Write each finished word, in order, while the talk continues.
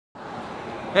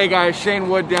Hey guys, Shane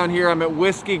Wood down here. I'm at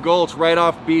Whiskey Gulch right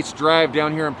off Beach Drive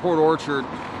down here in Port Orchard.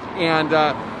 And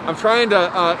I'm trying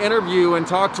to interview and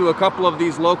talk to a couple of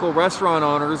these local restaurant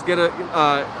owners,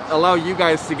 allow you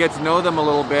guys to get to know them a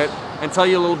little bit and tell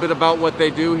you a little bit about what they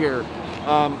do here.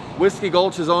 Whiskey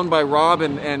Gulch is owned by Rob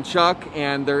and Chuck,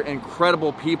 and they're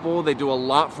incredible people. They do a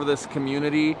lot for this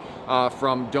community,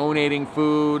 from donating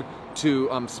food to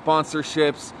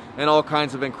sponsorships and all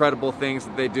kinds of incredible things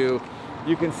that they do.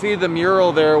 You can see the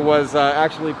mural there was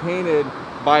actually painted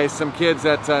by some kids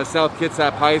at South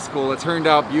Kitsap High School. It turned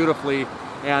out beautifully,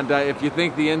 and if you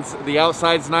think the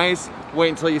outside's nice, wait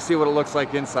until you see what it looks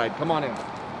like inside. Come on in.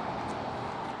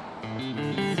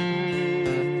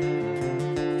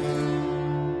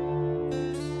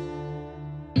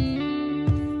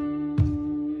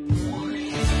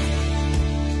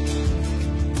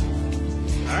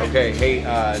 Okay, hey,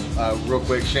 real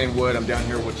quick, Shane Wood. I'm down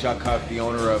here with Chuck Huck, the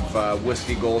owner of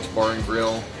Whiskey Gulch Bar and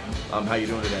Grill. How you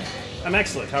doing today? I'm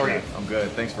excellent. How are you? I'm good.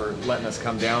 Thanks for letting us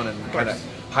come down and kind of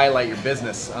highlight your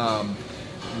business.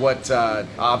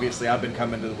 Obviously, I've been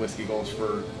coming to the Whiskey Gulch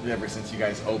ever since you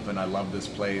guys opened. I love this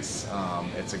place.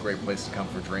 It's a great place to come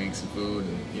for drinks and food,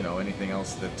 and anything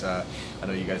else that I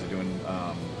know you guys are doing.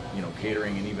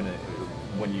 Catering, and even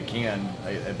when you can,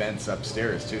 events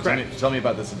upstairs too. Tell me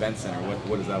about this event center.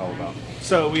 What is that all about?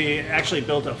 So we actually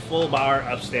built a full bar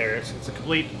upstairs. It's a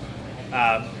complete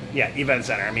event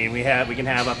center. I mean, we can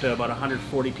have up to about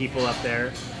 140 people up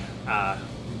there.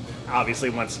 Obviously,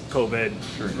 once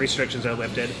COVID restrictions are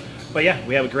lifted. But yeah,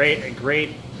 we have a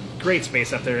great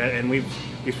space up there. And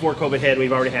before COVID hit,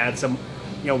 we've already had some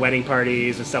wedding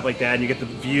parties and stuff like that, and you get the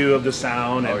view of the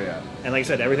sound. And, and like I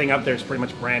said, everything up there is pretty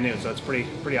much brand new, so it's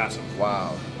pretty awesome.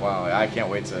 Wow, I can't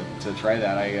wait to try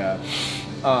that.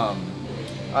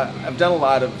 I've done a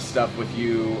lot of stuff with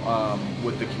you,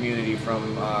 with the community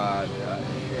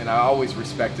and I always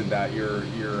respected that your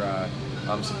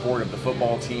support of the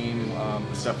football team,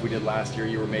 the stuff we did last year.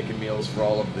 You were making meals for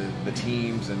all of the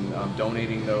teams and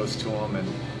donating those to them, and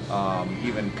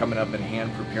even coming up and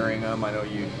hand preparing them. I know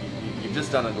you've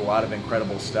just done a lot of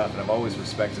incredible stuff, and I've always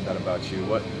respected that about you.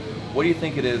 What do you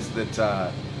think it is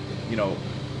that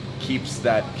keeps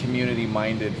that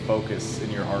community-minded focus in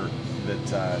your heart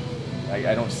that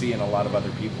I don't see in a lot of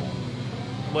other people?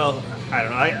 Well, I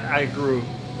don't know.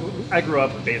 I grew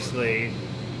up basically.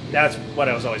 That's what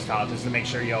I was always taught, is to make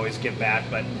sure you always give back.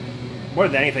 But more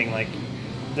than anything, like,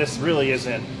 this really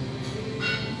isn't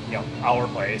our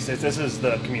place. This is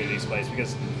the community's place,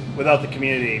 because without the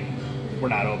community, we're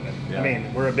not open. I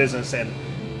mean, we're a business, and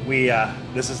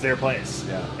this is their place.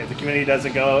 If the community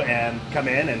doesn't go and come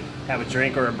in and have a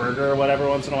drink or a burger or whatever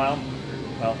once in a while,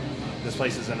 well, this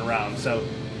place isn't around. So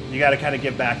you got to kind of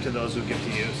give back to those who give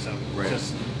to you. So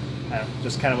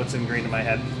just kind of what's ingrained in my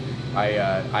head.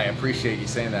 I appreciate you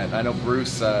saying that. I know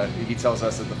Bruce, he tells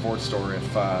us at the Ford store,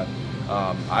 if I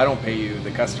don't pay you,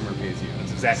 the customer pays you.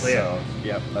 That's exactly it.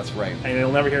 Yep, that's right. And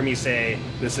you'll never hear me say,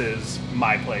 this is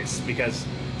my place, because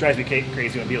it drives me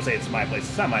crazy when people say it's my place.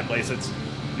 It's not my place, it's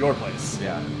your place.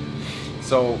 Yeah.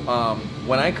 So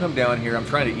when I come down here, I'm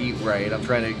trying to eat right. I'm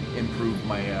trying to improve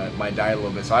my diet a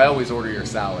little bit. So I always order your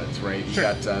salads, right? You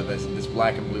got this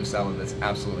black and blue salad that's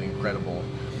absolutely incredible.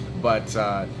 But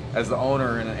as the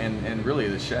owner and really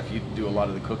the chef, you do a lot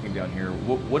of the cooking down here.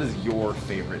 What is your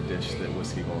favorite dish that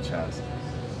Whiskey Gulch has?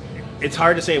 It's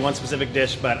hard to say one specific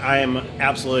dish, but I am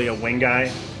absolutely a wing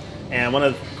guy. And one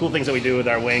of the cool things that we do with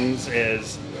our wings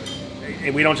is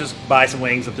we don't just buy some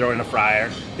wings and throw it in a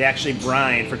fryer. They actually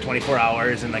brine for 24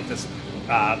 hours in like this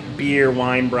beer,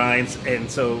 wine brines. And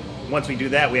so once we do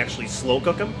that, we actually slow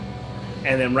cook them.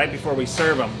 And then right before we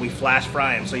serve them, we flash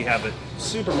fry them. So you have it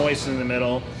super moist in the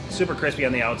middle, super crispy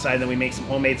on the outside. Then we make some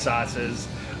homemade sauces.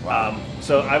 Wow.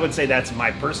 So I would say that's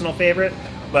my personal favorite,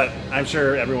 but I'm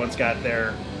sure everyone's got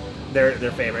their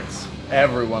favorites.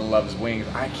 Everyone loves wings.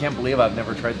 I can't believe I've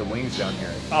never tried the wings down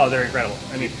here. Oh, they're incredible.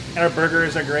 I mean, and our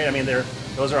burgers are great. I mean,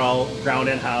 those are all ground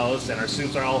in-house, and our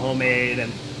soups are all homemade,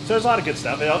 and so there's a lot of good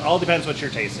stuff. It all depends what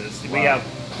your taste is. Wow. We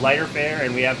have lighter fare,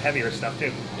 and we have heavier stuff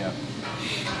too. Yeah.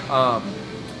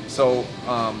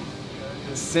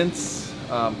 Since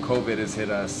COVID has hit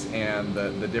us, and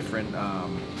the different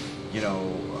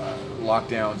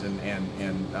lockdowns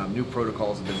and new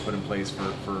protocols have been put in place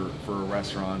for a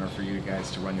restaurant or for you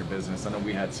guys to run your business. I know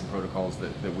we had some protocols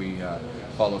that we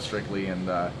follow strictly, and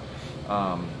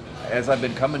as I've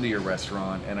been coming to your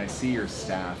restaurant and I see your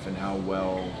staff and how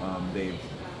well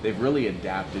they've really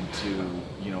adapted to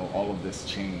all of this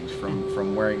change,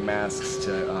 from wearing masks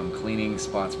to cleaning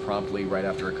spots promptly right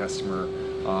after a customer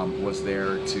was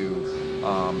there, to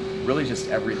really just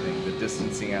everything, the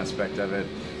distancing aspect of it.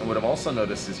 And what I've also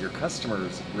noticed is your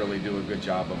customers really do a good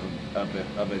job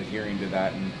of adhering to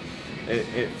that, and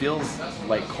it feels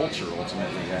like culture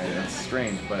ultimately. It's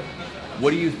strange, but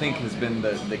what do you think has been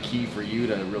the key for you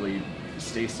to really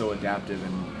stay so adaptive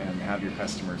and have your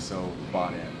customers so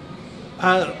bought in?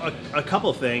 A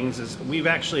couple things is we've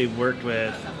actually worked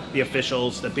with the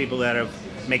officials, the people that have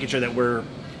making sure that we're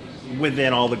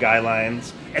within all the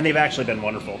guidelines, and they've actually been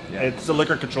wonderful. Yeah. It's the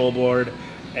Liquor Control Board,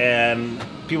 and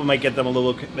people might get them a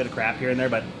little bit of crap here and there,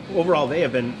 but overall they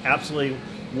have been absolutely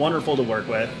wonderful to work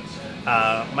with.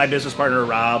 My business partner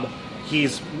Rob,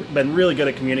 he's been really good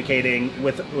at communicating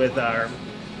with our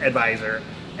advisor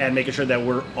and making sure that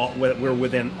we're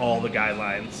within all the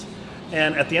guidelines.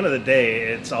 And at the end of the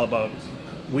day, it's all about,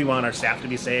 we want our staff to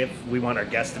be safe, we want our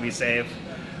guests to be safe,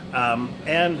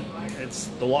 and it's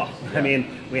the law. Yeah. I mean,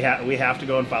 we have to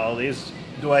go and follow these.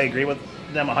 Do I agree with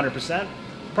them 100%?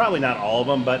 Probably not all of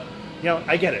them, but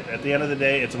I get it. At the end of the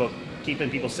day, it's about keeping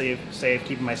people safe,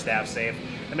 keeping my staff safe,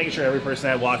 and making sure every person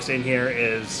that walks in here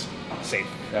is safe.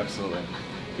 Absolutely.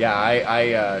 Yeah,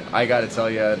 I got to tell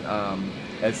you,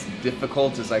 as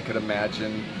difficult as I could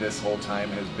imagine this whole time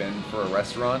has been for a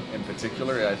restaurant in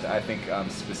particular, I think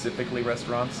specifically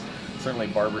restaurants, certainly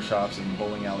barbershops and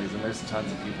bowling alleys, and there's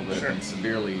tons of people that have been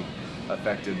severely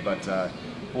affected, but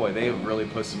boy, they have really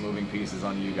put some moving pieces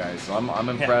on you guys. So I'm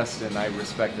impressed, and I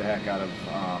respect the heck out of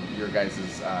your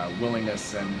guys'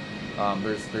 willingness, and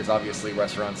there's obviously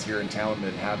restaurants here in town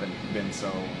that haven't been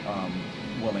so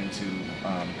willing to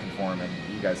conform, and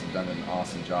you guys have done an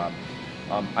awesome job.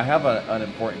 I have an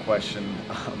important question.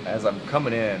 As I'm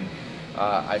coming in,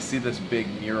 I see this big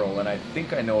mural, and I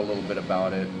think I know a little bit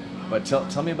about it, but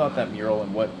tell me about that mural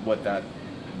and what that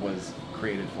was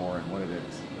created for and what it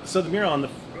is. So the mural on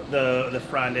the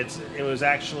front, it was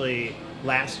actually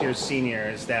last year's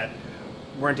seniors that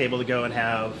weren't able to go and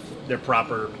have their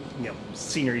proper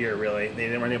senior year. Really,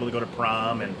 they weren't able to go to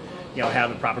prom and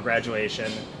have a proper graduation.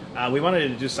 We wanted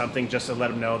to do something just to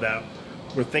let them know that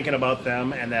we're thinking about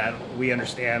them and that we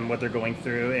understand what they're going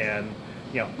through, and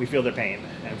we feel their pain.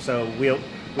 And so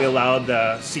we allowed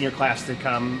the senior class to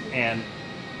come and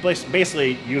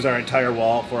basically use our entire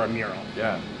wall for a mural.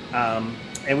 Yeah.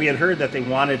 And we had heard that they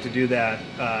wanted to do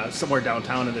that somewhere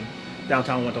downtown, and the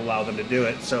downtown wouldn't allow them to do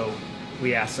it. So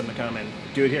we asked them to come and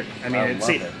do it here. I mean,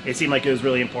 it seemed like it was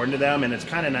really important to them, and it's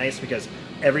kind of nice because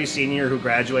every senior who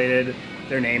graduated,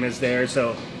 their name is there.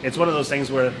 So it's one of those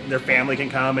things where their family can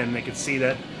come and they can see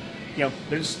that,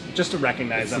 there's just to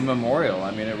recognize them. It's a memorial.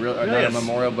 I mean, it really not a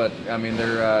memorial, but I mean,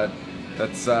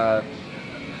 that's.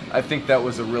 I think that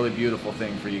was a really beautiful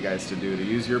thing for you guys to do, to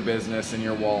use your business and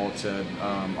your wall to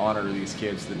honor these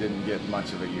kids that didn't get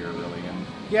much of a year, really. And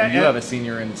you have a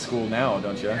senior in school now,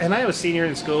 don't you? And I have a senior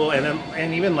in school,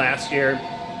 and even last year,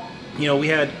 we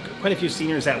had quite a few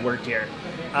seniors that worked here,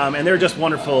 and they were just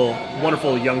wonderful,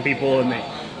 wonderful young people, and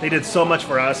they did so much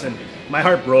for us. And my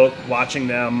heart broke watching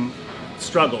them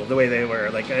struggle the way they were.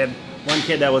 Like, I had one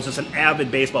kid that was just an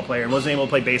avid baseball player and wasn't able to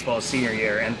play baseball his senior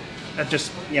year, and that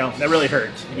just, that really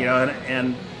hurt,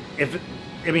 and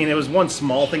it was one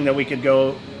small thing that we could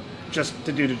go just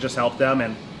to do to just help them,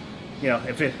 and,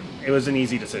 if it was an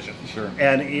easy decision. Sure.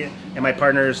 And my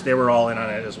partners, they were all in on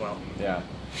it as well. Yeah.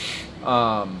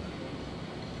 I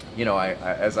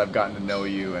as I've gotten to know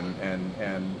you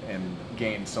and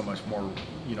gained so much more,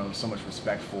 so much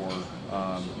respect for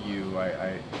you,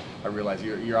 I realize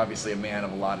you're obviously a man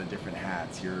of a lot of different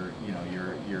hats. You're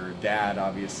a dad,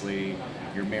 obviously.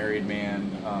 You're a married man.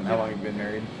 How long have you been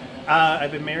married?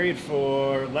 I've been married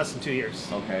for less than 2 years.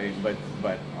 Okay, but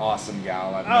awesome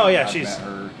gal. I've met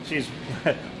her. She's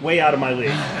way out of my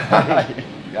league. Hey.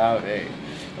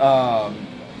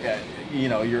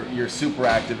 You're super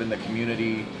active in the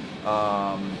community.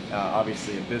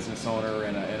 Obviously a business owner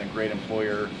and a great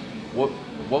employer.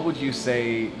 What would you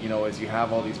say, as you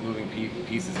have all these moving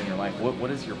pieces in your life, what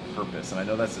is your purpose? And I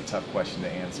know that's a tough question to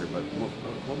answer, but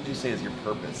what would you say is your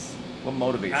purpose? What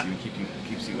motivates you and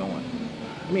keeps you going?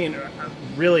 I mean,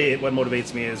 really what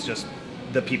motivates me is just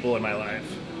the people in my life.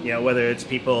 Whether it's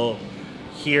people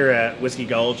here at Whiskey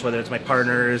Gulch, whether it's my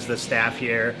partners, the staff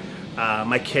here,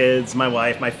 my kids, my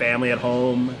wife, my family at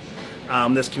home,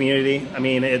 this community. I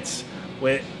mean, it's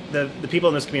the people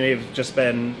in this community have just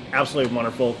been absolutely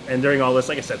wonderful. And during all this,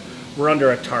 like I said, we're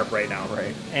under a tarp right now.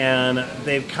 Right. And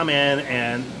they've come in,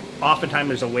 and oftentimes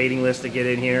there's a waiting list to get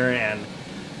in here, and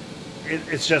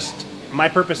it's just, my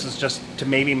purpose is just to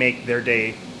maybe make their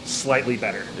day slightly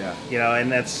better. Yeah.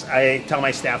 And I tell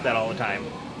my staff that all the time.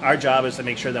 Our job is to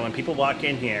make sure that when people walk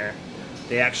in here,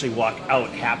 they actually walk out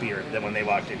happier than when they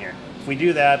walked in here. If we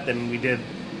do that, then we did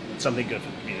something good for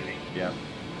the community. Yeah.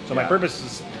 So my purpose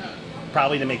is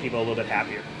probably to make people a little bit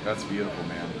happier. That's beautiful,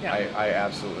 man. Yeah. I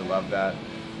absolutely love that.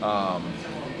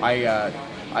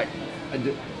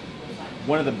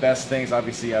 One of the best things,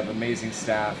 obviously, you have amazing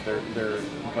staff.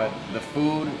 But the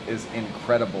food is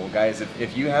incredible, guys.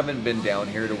 If you haven't been down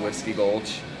here to Whiskey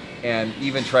Gulch and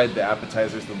even tried the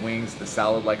appetizers, the wings, the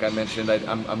salad, like I mentioned,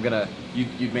 I'm gonna.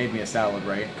 You made me a salad,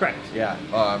 right? Correct. Yeah.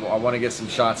 I want to get some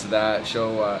shots of that.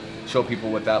 Show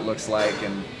people what that looks like,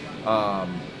 and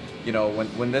you know,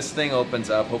 when this thing opens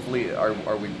up, hopefully,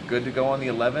 are we good to go on the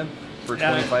 11th? For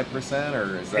 25%,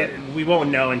 or is that? We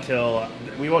won't know until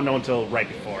right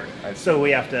before. So we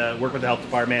have to work with the health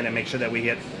department and make sure that we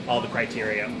hit all the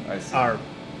criteria. Our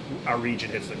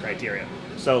region hits the criteria.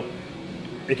 So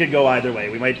it could go either way.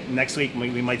 We might next week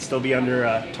we might still be under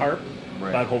a tarp,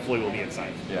 but hopefully we'll be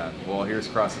inside. Yeah. Well, here's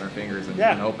crossing our fingers and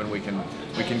hoping we can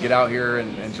get out here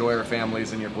and enjoy our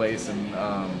families in your place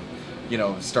and you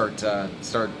know start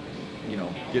you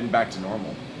know getting back to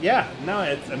normal. Yeah. No.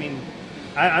 I mean.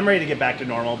 I'm ready to get back to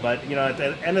normal, but you know, at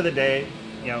the end of the day,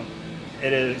 you know,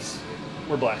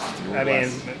 we're blessed. I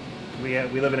mean,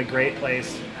 we live in a great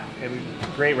place, a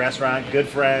great restaurant, good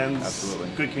friends,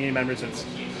 absolutely, good community members.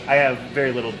 I have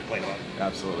very little to complain about.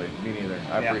 Absolutely, me neither.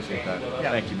 I appreciate that.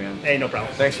 Yeah. Thank you, man. Hey, no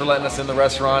problem. Thanks for letting us in the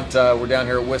restaurant. We're down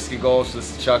here at Whiskey Gulch.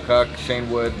 This is Chuck, Huck, Shane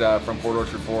Wood from Port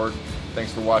Orchard Ford.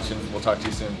 Thanks for watching. We'll talk to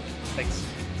you soon. Thanks.